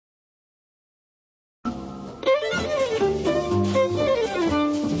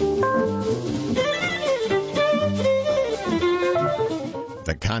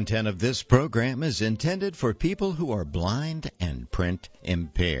content of this program is intended for people who are blind and print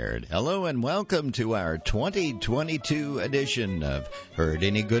impaired. Hello and welcome to our 2022 edition of Heard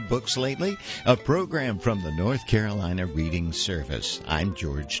Any Good Books Lately? A program from the North Carolina Reading Service. I'm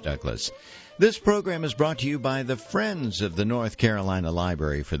George Douglas. This program is brought to you by the Friends of the North Carolina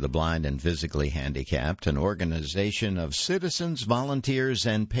Library for the Blind and Physically Handicapped, an organization of citizens, volunteers,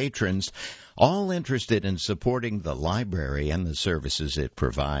 and patrons, all interested in supporting the library and the services it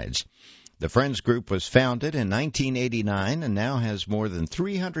provides. The Friends Group was founded in 1989 and now has more than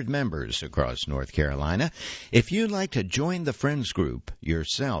 300 members across North Carolina. If you'd like to join the Friends Group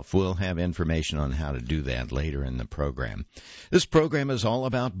yourself, we'll have information on how to do that later in the program. This program is all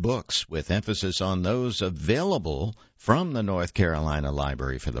about books, with emphasis on those available from the North Carolina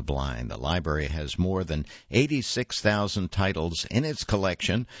Library for the Blind. The library has more than 86,000 titles in its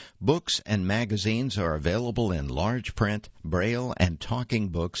collection. Books and magazines are available in large print, braille, and talking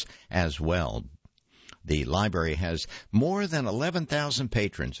books as well. The library has more than 11,000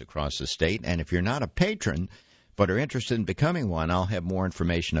 patrons across the state, and if you're not a patron but are interested in becoming one, I'll have more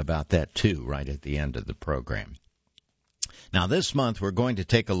information about that too right at the end of the program. Now, this month we're going to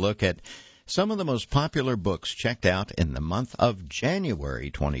take a look at some of the most popular books checked out in the month of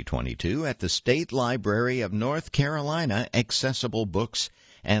January 2022 at the State Library of North Carolina, Accessible Books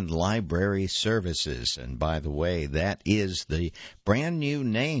and Library Services. And by the way, that is the brand new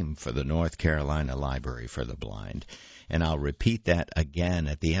name for the North Carolina Library for the Blind. And I'll repeat that again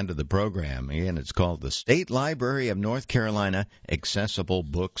at the end of the program. Again, it's called the State Library of North Carolina, Accessible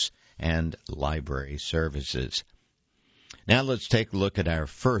Books and Library Services. Now let's take a look at our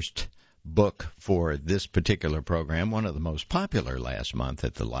first book for this particular program, one of the most popular last month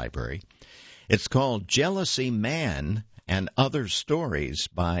at the library. It's called Jealousy Man and Other Stories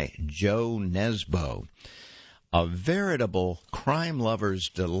by Joe Nesbo. A veritable crime lover's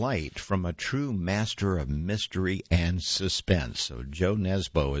delight from a true master of mystery and suspense. So Joe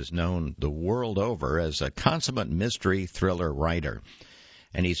Nesbo is known the world over as a consummate mystery thriller writer.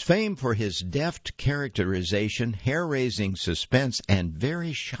 And he's famed for his deft characterization, hair-raising suspense, and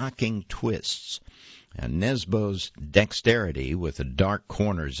very shocking twists. And Nesbo's dexterity with the dark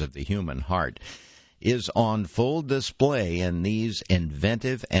corners of the human heart is on full display in these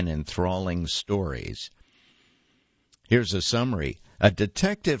inventive and enthralling stories. Here's a summary. A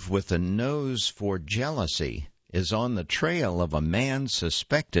detective with a nose for jealousy is on the trail of a man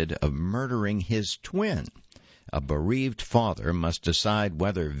suspected of murdering his twin. A bereaved father must decide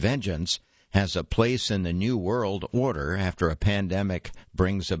whether vengeance has a place in the new world order after a pandemic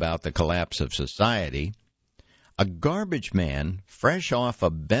brings about the collapse of society. A garbage man, fresh off a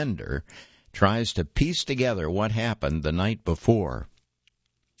bender, tries to piece together what happened the night before.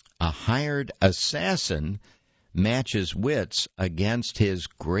 A hired assassin matches wits against his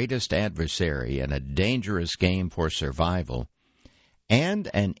greatest adversary in a dangerous game for survival. And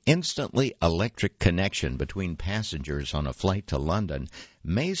an instantly electric connection between passengers on a flight to London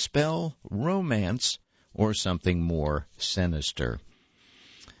may spell romance or something more sinister.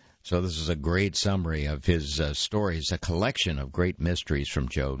 So this is a great summary of his stories, a collection of great mysteries from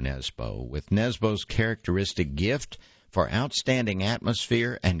Joe Nesbo. With Nesbo's characteristic gift for outstanding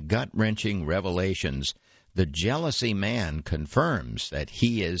atmosphere and gut-wrenching revelations, the Jealousy Man confirms that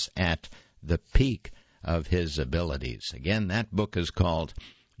he is at the peak of his abilities. Again, that book is called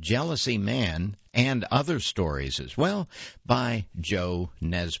Jealousy Man and Other Stories as well by Joe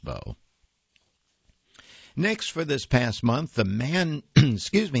Nesbo. Next for this past month, The Man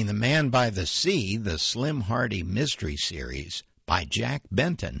by the Sea, the Slim Hardy Mystery Series by Jack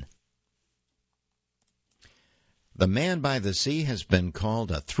Benton. The Man by the Sea has been called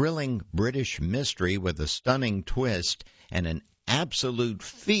a thrilling British mystery with a stunning twist and an absolute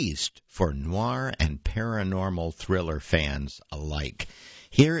feast for noir and paranormal thriller fans alike.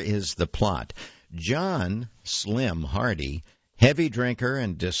 Here is the plot. John Slim Hardy, heavy drinker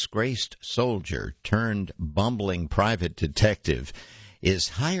and disgraced soldier turned bumbling private detective, is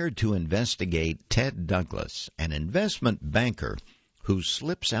hired to investigate Ted Douglas, an investment banker who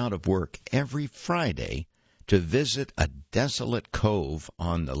slips out of work every Friday to visit a desolate cove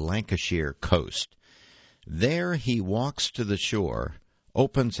on the Lancashire coast. There he walks to the shore,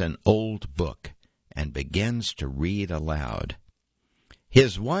 opens an old book, and begins to read aloud.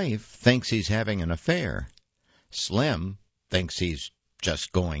 His wife thinks he's having an affair. Slim thinks he's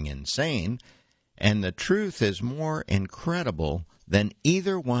just going insane, and the truth is more incredible than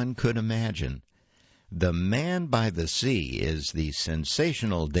either one could imagine. The Man by the Sea is the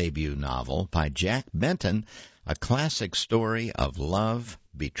sensational debut novel by Jack Benton, a classic story of love,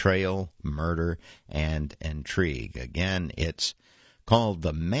 betrayal, murder, and intrigue. Again, it's called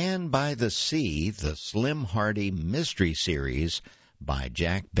The Man by the Sea, the Slim Hardy Mystery Series by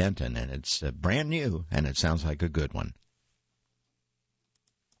Jack Benton. And it's brand new, and it sounds like a good one.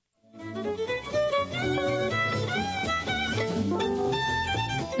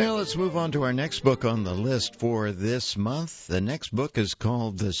 Now let's move on to our next book on the list for this month. The next book is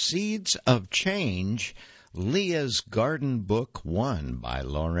called The Seeds of Change, Leah's Garden Book 1 by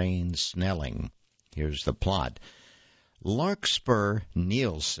Lorraine Snelling. Here's the plot. Larkspur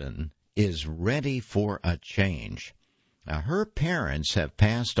Nielsen is ready for a change. Now, her parents have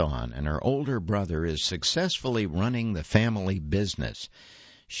passed on, and her older brother is successfully running the family business.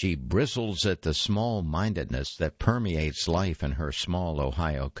 She bristles at the small-mindedness that permeates life in her small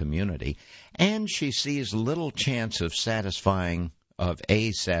Ohio community, and she sees little chance of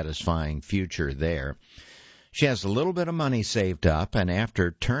a satisfying future there. She has a little bit of money saved up, and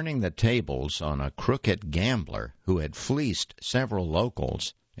after turning the tables on a crooked gambler who had fleeced several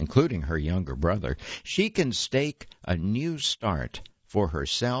locals, including her younger brother, she can stake a new start for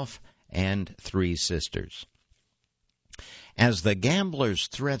herself and 3 sisters. As the gambler's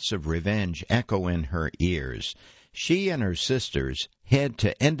threats of revenge echo in her ears, she and her sisters head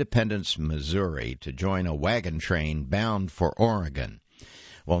to Independence, Missouri to join a wagon train bound for Oregon.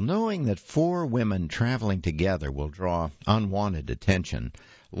 Well, knowing that 4 women traveling together will draw unwanted attention,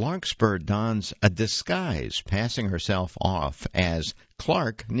 Larkspur dons a disguise, passing herself off as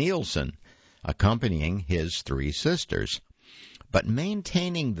Clark Nielsen, accompanying his 3 sisters. But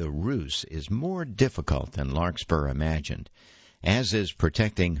maintaining the ruse is more difficult than Larkspur imagined, as is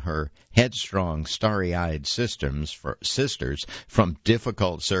protecting her headstrong, starry-eyed sisters from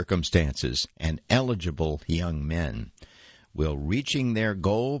difficult circumstances and eligible young men. Will reaching their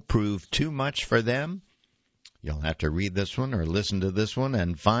goal prove too much for them? You'll have to read this one or listen to this one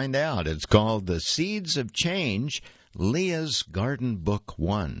and find out. It's called The Seeds of Change, Leah's Garden Book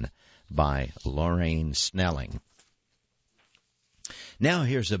 1 by Lorraine Snelling. Now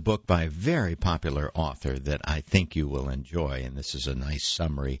here's a book by a very popular author that I think you will enjoy, and this is a nice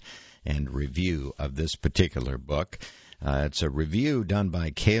summary and review of this particular book. It's a review done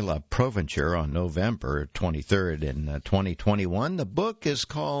by Kayla Provencher on November 23rd in 2021. The book is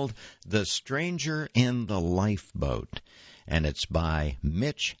called The Stranger in the Lifeboat, and it's by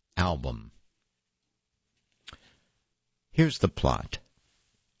Mitch Albom. Here's the plot.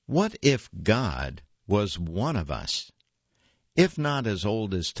 What if God was one of us? If not as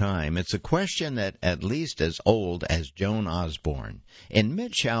old as time, it's a question that at least as old as Joan Osborne. In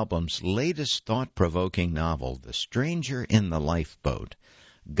Mitch Albom's latest thought-provoking novel, The Stranger in the Lifeboat,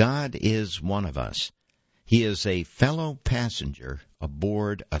 God is one of us. He is a fellow passenger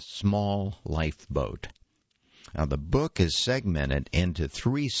aboard a small lifeboat. Now, the book is segmented into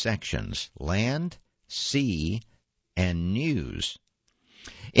 3 sections: land, sea, and news.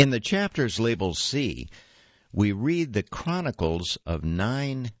 In the chapters labeled Sea, we read the chronicles of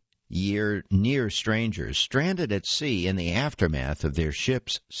 9 near strangers stranded at sea in the aftermath of their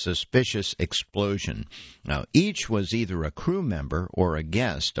ship's suspicious explosion. Now, each was either a crew member or a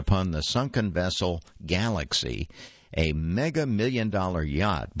guest upon the sunken vessel Galaxy, a mega-million-dollar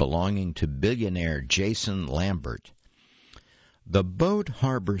yacht belonging to billionaire Jason Lambert. The boat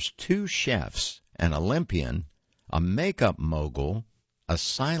harbors 2 chefs, an Olympian, a makeup mogul, a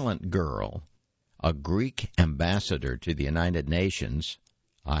silent girl, a Greek ambassador to the United Nations,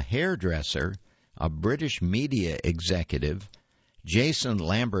 a hairdresser, a British media executive, Jason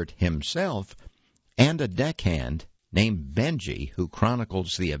Lambert himself, and a deckhand named Benji, who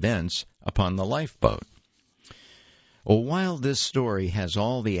chronicles the events upon the lifeboat. Well, while this story has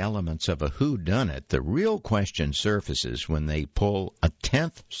all the elements of a whodunit, the real question surfaces when they pull a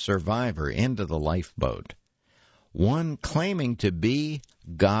 10th survivor into the lifeboat, one claiming to be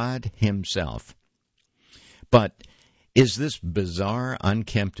God himself. But is this bizarre,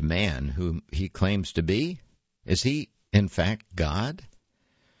 unkempt man whom he claims to be, is he, in fact, God?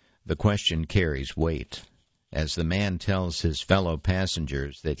 The question carries weight, as the man tells his fellow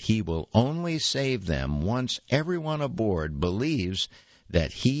passengers that he will only save them once everyone aboard believes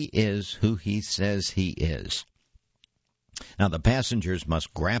that he is who he says he is. Now, the passengers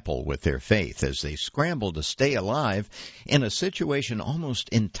must grapple with their faith as they scramble to stay alive in a situation almost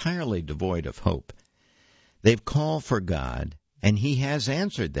entirely devoid of hope. They've called for God, and he has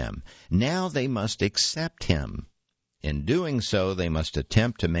answered them. Now they must accept him. In doing so, they must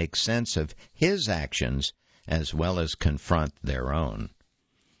attempt to make sense of his actions as well as confront their own.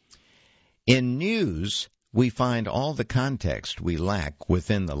 In news, we find all the context we lack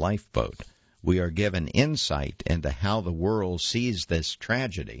within the lifeboat. We are given insight into how the world sees this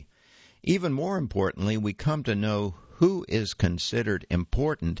tragedy. Even more importantly, we come to know who is considered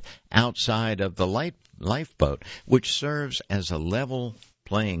important outside of the lifeboat, which serves as a level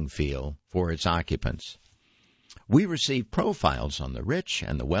playing field for its occupants. We receive profiles on the rich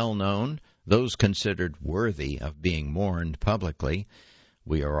and the well-known, those considered worthy of being mourned publicly.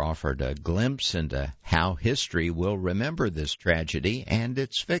 We are offered a glimpse into how history will remember this tragedy and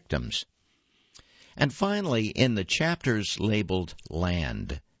its victims. And finally, in the chapters labeled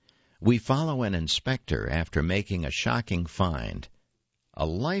Land, we follow an inspector after making a shocking find. A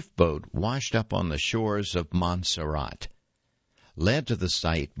lifeboat washed up on the shores of Montserrat. Led to the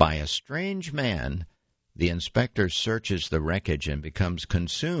site by a strange man, the inspector searches the wreckage and becomes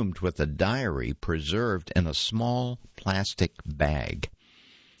consumed with a diary preserved in a small plastic bag.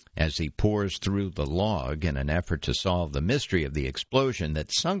 As he pores through the log in an effort to solve the mystery of the explosion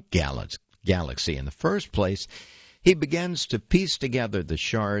that sunk Galaxy in the first place, he begins to piece together the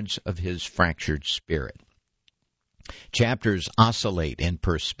shards of his fractured spirit. Chapters oscillate in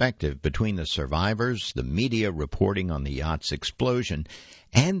perspective between the survivors, the media reporting on the yacht's explosion,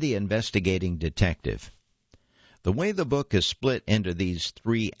 and the investigating detective. The way the book is split into these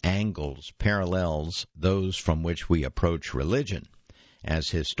three angles parallels those from which we approach religion, as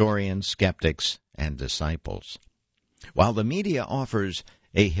historians, skeptics, and disciples. While the media offers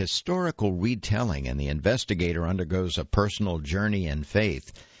a historical retelling and the investigator undergoes a personal journey in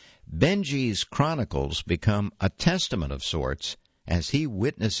faith, Benji's chronicles become a testament of sorts as he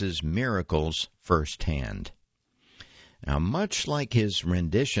witnesses miracles firsthand. Now, much like his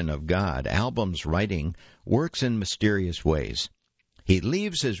rendition of God, Album's writing works in mysterious ways. He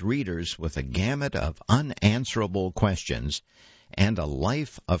leaves his readers with a gamut of unanswerable questions and a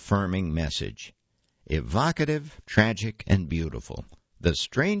life-affirming message. Evocative, tragic, and beautiful, The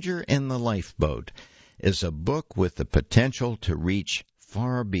Stranger in the Lifeboat is a book with the potential to reach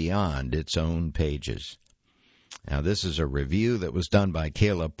far beyond its own pages. Now, this is a review that was done by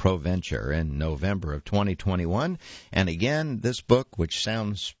Caleb Provencher in November of 2021. And again, this book, which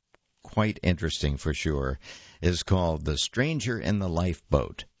sounds quite interesting for sure, is called The Stranger in the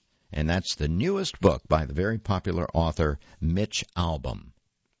Lifeboat. And that's the newest book by the very popular author Mitch Albom.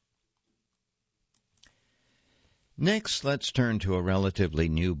 Next, let's turn to a relatively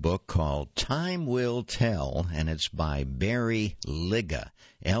new book called Time Will Tell, and it's by Barry Lyga.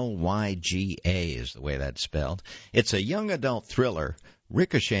 L-Y-G-A is the way that's spelled. It's a young adult thriller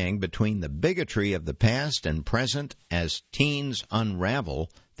ricocheting between the bigotry of the past and present as teens unravel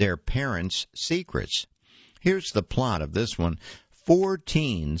their parents' secrets. Here's the plot of this one. 4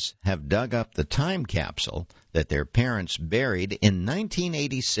 teens have dug up the time capsule that their parents buried in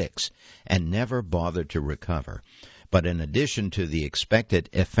 1986 and never bothered to recover. But in addition to the expected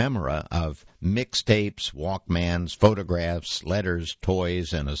ephemera of mixtapes, Walkmans, photographs, letters,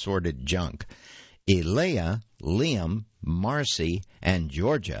 toys, and assorted junk, Elea, Liam, Marcy, and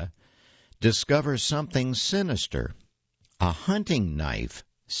Georgia discover something sinister. A hunting knife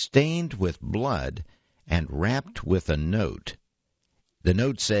stained with blood and wrapped with a note. The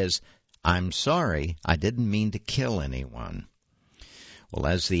note says, "I'm sorry, I didn't mean to kill anyone." Well,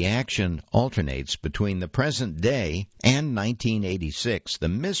 as the action alternates between the present day and 1986, the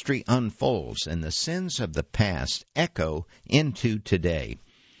mystery unfolds and the sins of the past echo into today.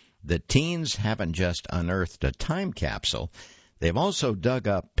 The teens haven't just unearthed a time capsule, they've also dug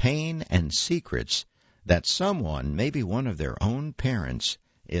up pain and secrets that someone, maybe one of their own parents,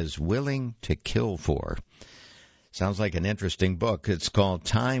 is willing to kill for. Sounds like an interesting book. It's called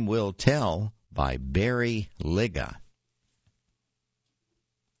Time Will Tell by Barry Lyga.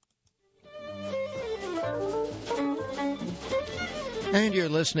 And you're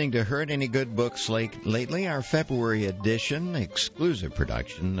listening to Heard Any Good Books Lately, our February edition, exclusive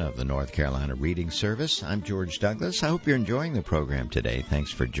production of the North Carolina Reading Service. I'm George Douglas. I hope you're enjoying the program today.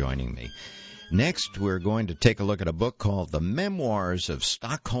 Thanks for joining me. Next, we're going to take a look at a book called The Memoirs of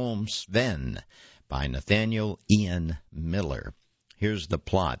Stockholm Sven by Nathaniel Ian Miller. Here's the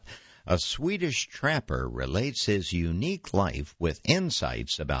plot. A Swedish trapper relates his unique life with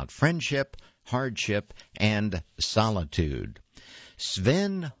insights about friendship, hardship, and solitude.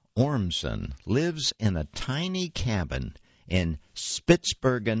 Sven Ormsson lives in a tiny cabin in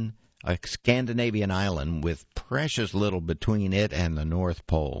Spitsbergen, a Scandinavian island with precious little between it and the North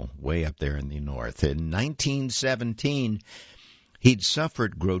Pole, way up there in the north. In 1917, he'd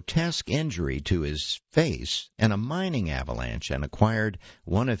suffered grotesque injury to his face in a mining avalanche and acquired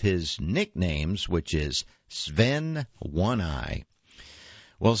one of his nicknames, which is Sven One-Eye.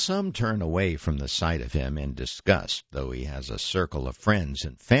 Well, some turn away from the sight of him in disgust, though he has a circle of friends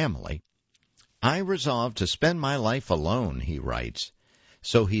and family. I resolved to spend my life alone, he writes,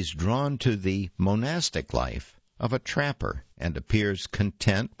 so he's drawn to the monastic life of a trapper and appears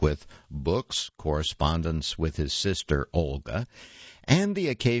content with books, correspondence with his sister Olga, and the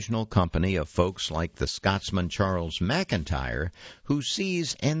occasional company of folks like the Scotsman Charles McIntyre, who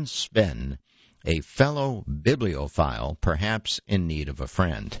sees in Sven a fellow bibliophile perhaps in need of a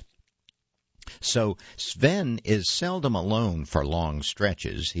friend. So Sven is seldom alone for long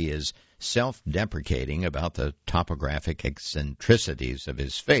stretches. He is self-deprecating about the topographic eccentricities of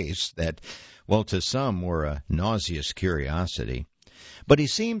his face that, well, to some were a nauseous curiosity. But he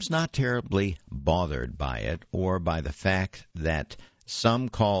seems not terribly bothered by it or by the fact that some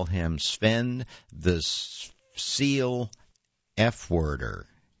call him Sven the Seal F-worder,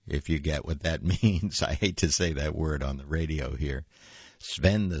 if you get what that means. I hate to say that word on the radio here.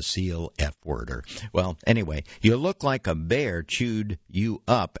 Sven the Seal F-worder. Well, anyway, you look like a bear chewed you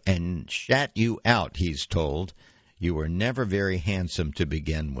up and shat you out, he's told. You were never very handsome to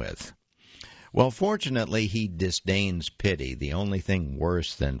begin with. Well, fortunately, he disdains pity, the only thing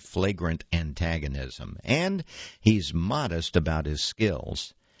worse than flagrant antagonism, and he's modest about his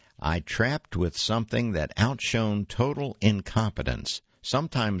skills. I trapped with something that outshone total incompetence,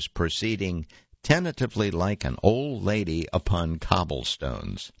 sometimes proceeding tentatively like an old lady upon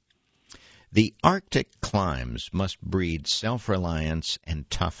cobblestones. The Arctic climes must breed self-reliance and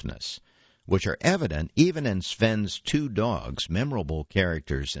toughness, which are evident even in Sven's two dogs, memorable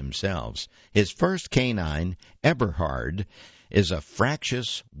characters themselves. His first canine, Eberhard, is a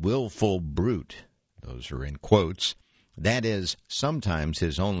fractious, willful brute. Those are in quotes. That is sometimes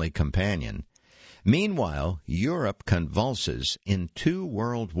his only companion. Meanwhile, Europe convulses in 2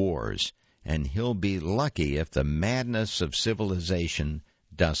 world wars, and he'll be lucky if the madness of civilization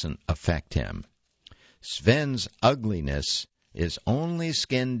doesn't affect him. Sven's ugliness is only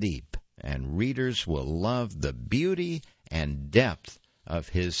skin deep, and readers will love the beauty and depth of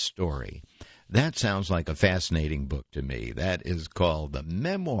his story. That sounds like a fascinating book to me. That is called The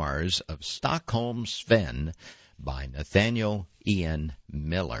Memoirs of Stockholm Sven by Nathaniel Ian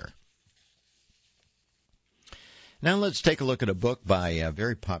Miller. Now let's take a look at a book by a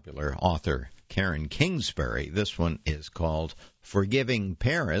very popular author, Karen Kingsbury. This one is called Forgiving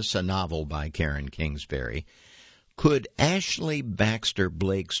Paris, a novel by Karen Kingsbury. Could Ashley Baxter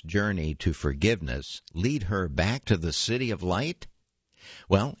Blake's journey to forgiveness lead her back to the City of Light?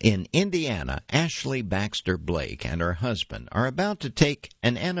 Well, in Indiana, Ashley Baxter Blake and her husband are about to take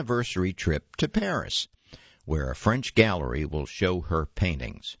an anniversary trip to Paris, where a French gallery will show her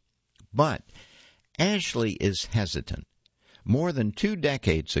paintings. But Ashley is hesitant. More than 2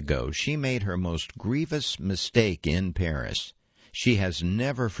 decades ago, she made her most grievous mistake in Paris. She has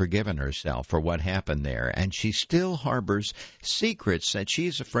never forgiven herself for what happened there, and she still harbors secrets that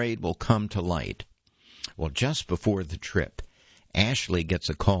she's afraid will come to light. Well, just before the trip, Ashley gets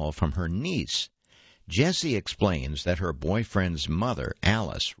a call from her niece. Jessie explains that her boyfriend's mother,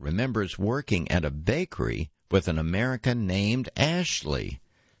 Alice, remembers working at a bakery with an American named Ashley.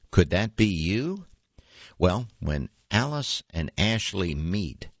 Could that be you? Well, when Alice and Ashley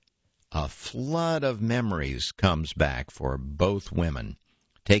meet, a flood of memories comes back for both women,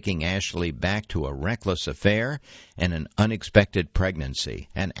 taking Ashley back to a reckless affair and an unexpected pregnancy,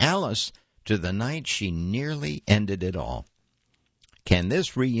 and Alice to the night she nearly ended it all. Can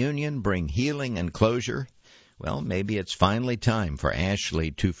this reunion bring healing and closure? Well, maybe it's finally time for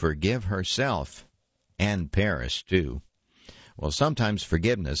Ashley to forgive herself, and Paris, too. Well, sometimes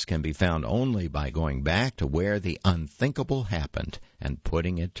forgiveness can be found only by going back to where the unthinkable happened and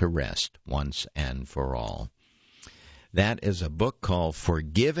putting it to rest once and for all. That is a book called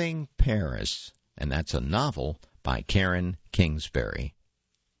Forgiving Paris, and that's a novel by Karen Kingsbury.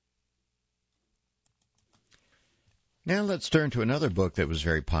 Now let's turn to another book that was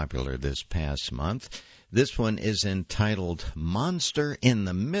very popular this past month. This one is entitled Monster in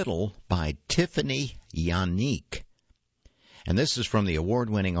the Middle by Tiffany Yannick. And this is from the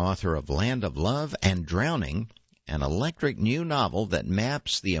award-winning author of Land of Love and Drowning, an electric new novel that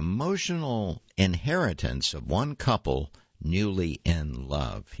maps the emotional inheritance of one couple newly in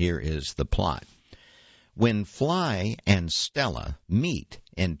love. Here is the plot. When Fly and Stella meet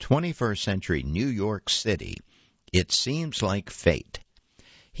in 21st century New York City, it seems like fate.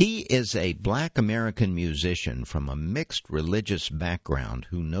 He is a black American musician from a mixed religious background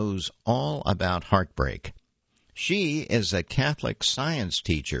who knows all about heartbreak. She is a Catholic science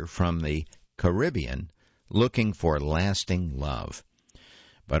teacher from the Caribbean looking for lasting love.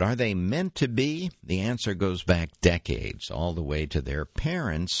 But are they meant to be? The answer goes back decades, all the way to their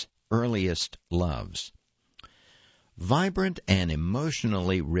parents' earliest loves. Vibrant and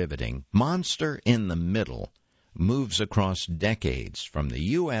emotionally riveting, Monster in the Middle moves across decades from the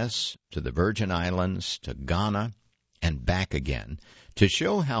U.S. to the Virgin Islands to Ghana and back again to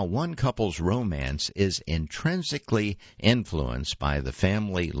show how one couple's romance is intrinsically influenced by the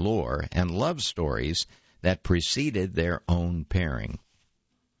family lore and love stories that preceded their own pairing.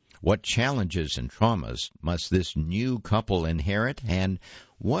 What challenges and traumas must this new couple inherit, and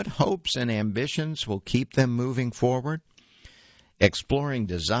what hopes and ambitions will keep them moving forward? Exploring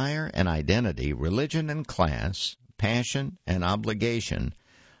desire and identity, religion and class, passion and obligation,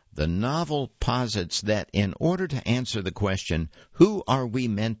 the novel posits that in order to answer the question, who are we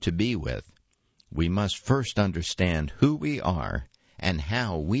meant to be with, we must first understand who we are and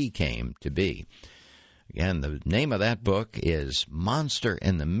how we came to be. Again, the name of that book is Monster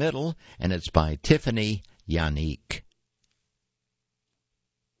in the Middle, and it's by Tiffany Yannick.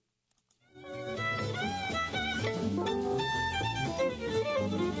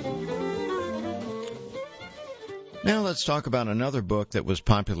 Now let's talk about another book that was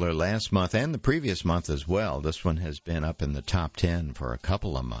popular last month and the previous month as well. This one has been up in the top 10 for a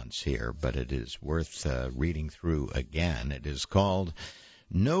couple of months here, but it is worth reading through again. It is called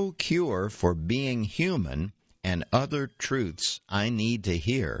No Cure for Being Human and Other Truths I Need to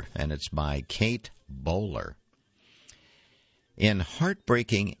Hear, and it's by Kate Bowler. In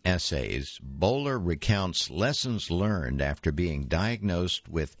heartbreaking essays, Bowler recounts lessons learned after being diagnosed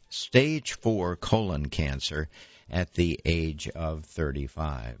with stage 4 colon cancer at the age of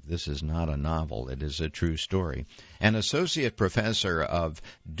 35. This is not a novel. It is a true story. An associate professor of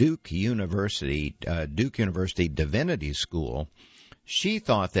Duke University Divinity School, she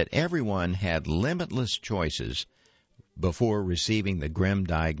thought that everyone had limitless choices before receiving the grim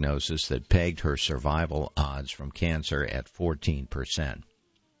diagnosis that pegged her survival odds from cancer at 14%.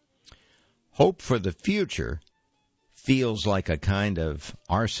 Hope for the future feels like a kind of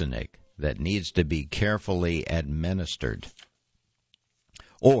arsenic that needs to be carefully administered,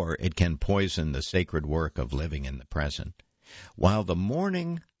 or it can poison the sacred work of living in the present. While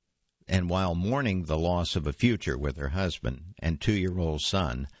mourning the loss of a future with her husband and 2-year-old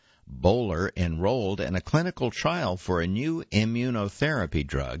son, Bowler enrolled in a clinical trial for a new immunotherapy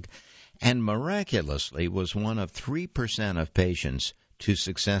drug and miraculously was one of 3% of patients to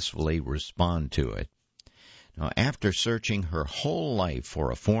successfully respond to it. Now, after searching her whole life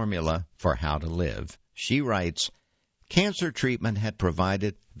for a formula for how to live, she writes, cancer treatment had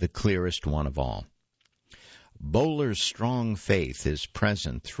provided the clearest one of all. Bowler's strong faith is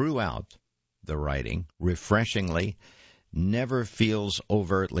present throughout the writing, refreshingly, never feels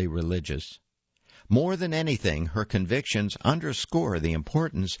overtly religious. More than anything, her convictions underscore the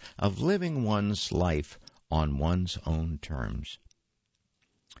importance of living one's life on one's own terms.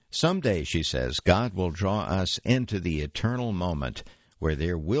 Someday, she says, God will draw us into the eternal moment where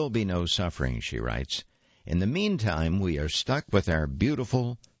there will be no suffering, she writes. In the meantime, we are stuck with our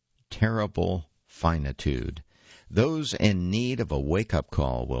beautiful, terrible finitude. Those in need of a wake-up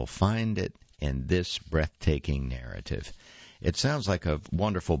call will find it in this breathtaking narrative. It sounds like a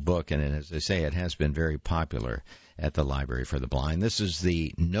wonderful book, and as I say, it has been very popular at the Library for the Blind. This is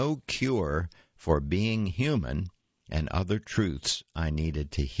the No Cure for Being Human and Other Truths I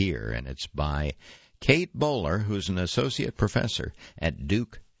Needed to Hear, and it's by Kate Bowler, who's an associate professor at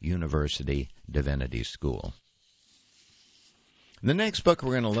Duke University Divinity School. The next book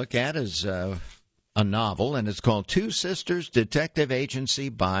we're going to look at is a novel, and it's called Two Sisters Detective Agency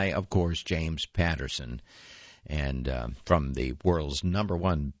by, of course, James Patterson. And from the world's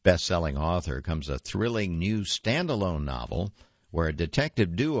 #1 best-selling author comes a thrilling new standalone novel where a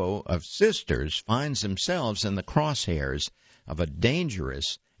detective duo of sisters finds themselves in the crosshairs of a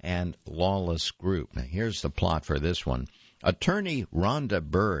dangerous and lawless group. Now, here's the plot for this one. Attorney Rhonda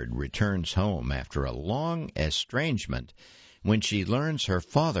Byrd returns home after a long estrangement when she learns her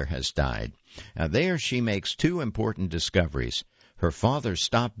father has died. Now, there she makes two important discoveries. Her father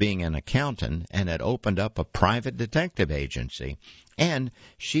stopped being an accountant and had opened up a private detective agency. And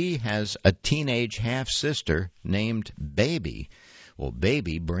she has a teenage half-sister named Baby. Well,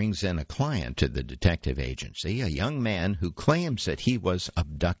 Baby brings in a client to the detective agency, a young man who claims that he was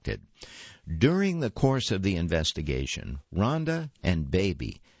abducted. During the course of the investigation, Rhonda and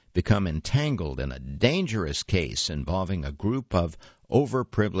Baby become entangled in a dangerous case involving a group of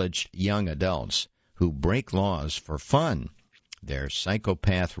overprivileged young adults who break laws for fun. Their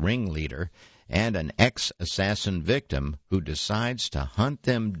psychopath ringleader and an ex-assassin victim who decides to hunt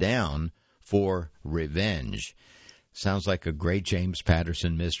them down for revenge. Sounds like a great James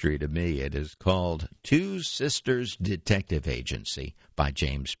Patterson mystery to me. It is called Two Sisters Detective Agency by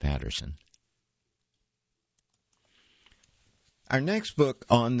James Patterson. Our next book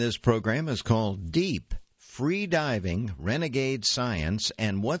on this program is called Deep, Free Diving, Renegade Science,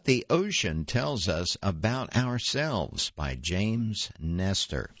 and What the Ocean Tells Us About Ourselves by James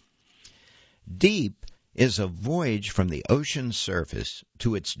Nestor. Deep is a voyage from the ocean surface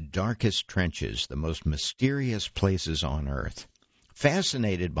to its darkest trenches, the most mysterious places on Earth.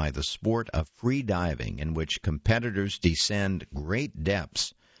 Fascinated by the sport of free diving, in which competitors descend great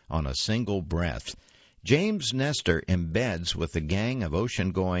depths on a single breath, James Nestor embeds with a gang of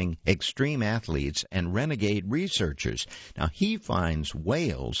ocean-going extreme athletes and renegade researchers. Now, he finds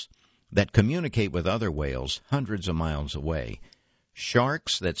whales that communicate with other whales hundreds of miles away,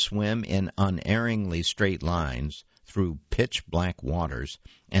 sharks that swim in unerringly straight lines through pitch-black waters,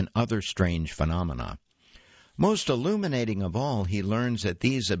 and other strange phenomena. Most illuminating of all, he learns that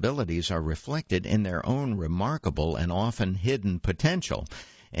these abilities are reflected in their own remarkable and often hidden potential,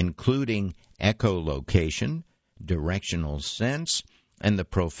 including echolocation, directional sense, and the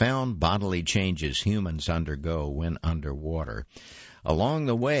profound bodily changes humans undergo when underwater. Along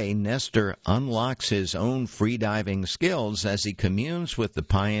the way, Nestor unlocks his own freediving skills as he communes with the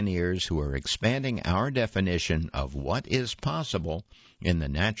pioneers who are expanding our definition of what is possible in the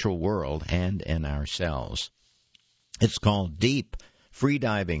natural world and in ourselves. It's called Deep,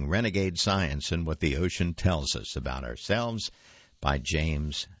 Freediving, Renegade Science, and What the Ocean Tells Us About Ourselves by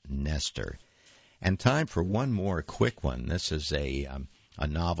James Nestor. And time for one more quick one. This is a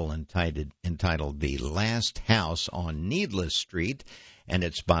novel entitled The Last House on Needless Street, and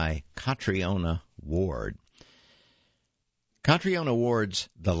it's by Catriona Ward. Catriona Ward's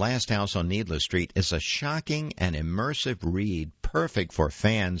The Last House on Needless Street is a shocking and immersive read, perfect for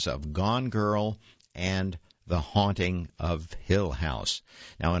fans of Gone Girl and The Haunting of Hill House.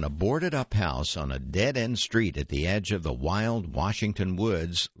 Now, in a boarded-up house on a dead-end street at the edge of the wild Washington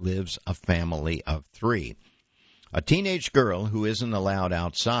woods lives a family of three. A teenage girl who isn't allowed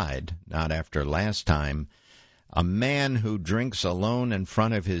outside, not after last time, a man who drinks alone in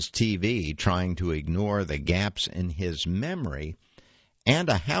front of his TV trying to ignore the gaps in his memory, and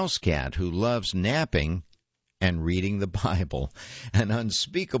a house cat who loves napping and reading the Bible. An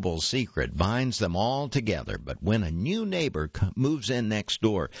unspeakable secret binds them all together, but when a new neighbor moves in next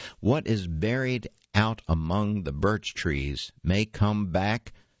door, what is buried out among the birch trees may come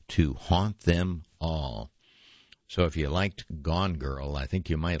back to haunt them all. So if you liked Gone Girl, I think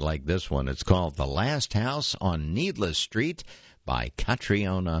you might like this one. It's called The Last House on Needless Street by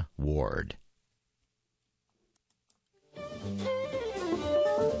Catriona Ward.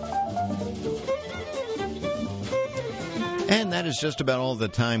 And that is just about all the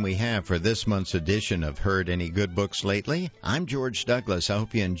time we have for this month's edition of Heard Any Good Books Lately. I'm George Douglas. I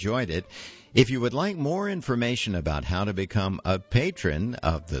hope you enjoyed it. If you would like more information about how to become a patron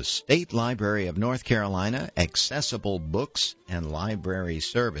of the State Library of North Carolina, Accessible Books and Library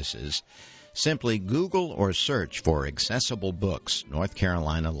Services, simply Google or search for Accessible Books, North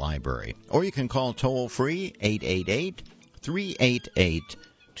Carolina Library. Or you can call toll-free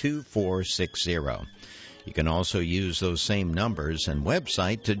 888-388-2460. You can also use those same numbers and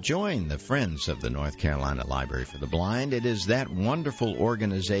website to join the Friends of the North Carolina Library for the Blind. It is that wonderful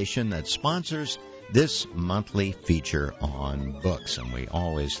organization that sponsors this monthly feature on books, and we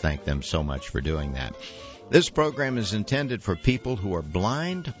always thank them so much for doing that. This program is intended for people who are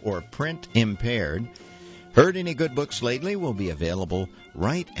blind or print impaired. Heard Any Good Books Lately will be available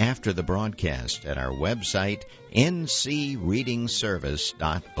right after the broadcast at our website,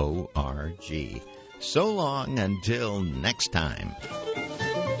 ncreadingservice.org. So long until next time.